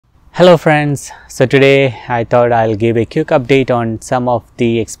Hello friends, so today I thought I'll give a quick update on some of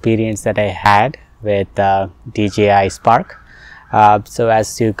the experience that I had with DJI Spark. So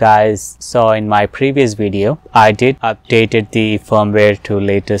as you guys saw in my previous video, I did updated the firmware to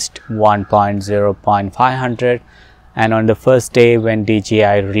latest 1.0.500, and on the first day when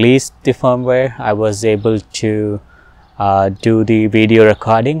DJI released the firmware, I was able to do the video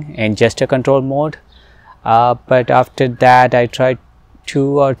recording in gesture control mode. But after that I tried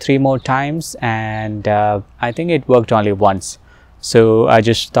 2 or 3 more times, and I think it worked only once. So I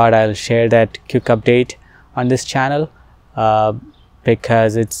just thought I'll share that quick update on this channel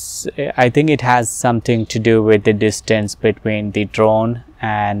because I think it has something to do with the distance between the drone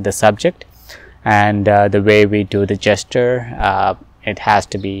and the subject, and the way we do the gesture. It has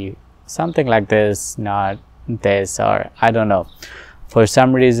to be something like this, not this, or I don't know. For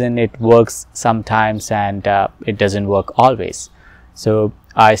some reason it works sometimes and it doesn't work always. So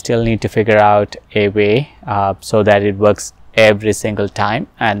I still need to figure out a way so that it works every single time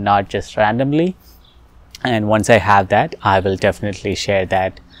and not just randomly. And once I have that, I will definitely share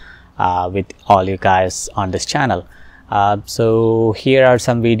that with all you guys on this channel. So here are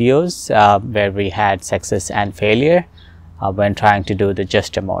some videos where we had success and failure when trying to do the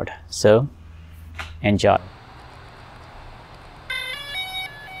gesture mode. So enjoy.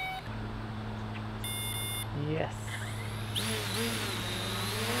 Yes.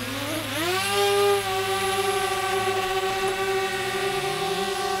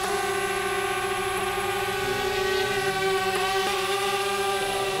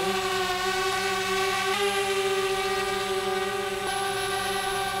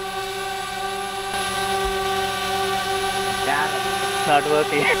 It's not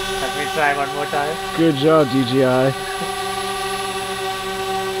working. Let me try one more time. Good job, DJI.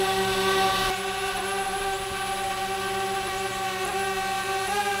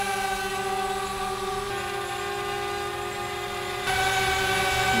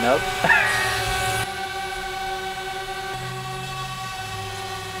 Nope.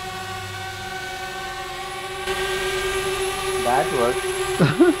 That works.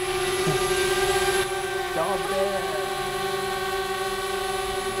 Stop there.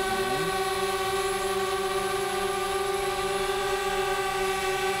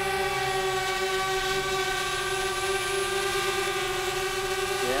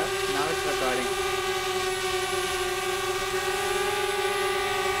 Yeah, now it's recording.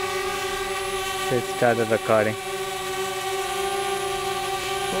 It started recording.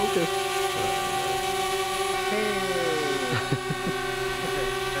 Focus.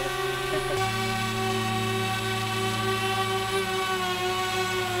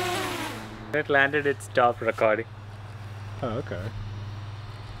 When it landed, it stopped recording. Oh, okay.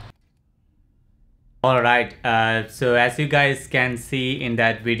 Alright, so as you guys can see in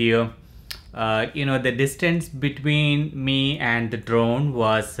that video, the distance between me and the drone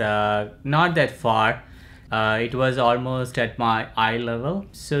was not that far. It was almost at my eye level.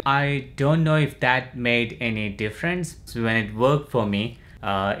 So I don't know if that made any difference. So when it worked for me,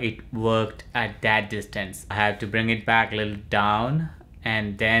 it worked at that distance. I had to bring it back a little down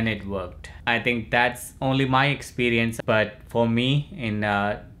and then it worked. I think that's only my experience, but for me, in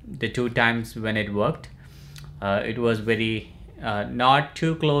the 2 times when it worked, it was very not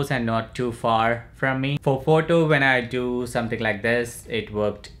too close and not too far from me. For photo, when I do something like this, it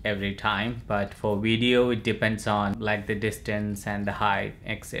worked every time, but for video it depends on like the distance and the height,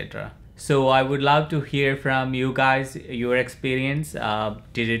 etc. So I would love to hear from you guys, your experience.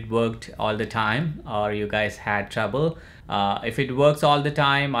 Did it work all the time, or you guys had trouble? If it works all the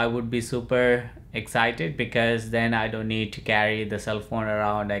time, I would be super excited, because then I don't need to carry the cell phone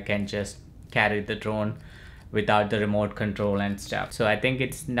around. I can just carry the drone without the remote control and stuff. So I think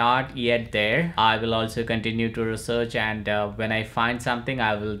it's not yet there. I will also continue to research, and when I find something,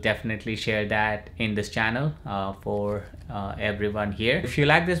 I will definitely share that in this channel for everyone here. If you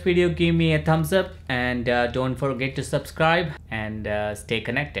like this video, give me a thumbs up, and don't forget to subscribe and stay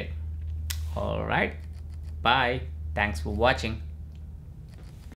connected. All right, bye. Thanks for watching.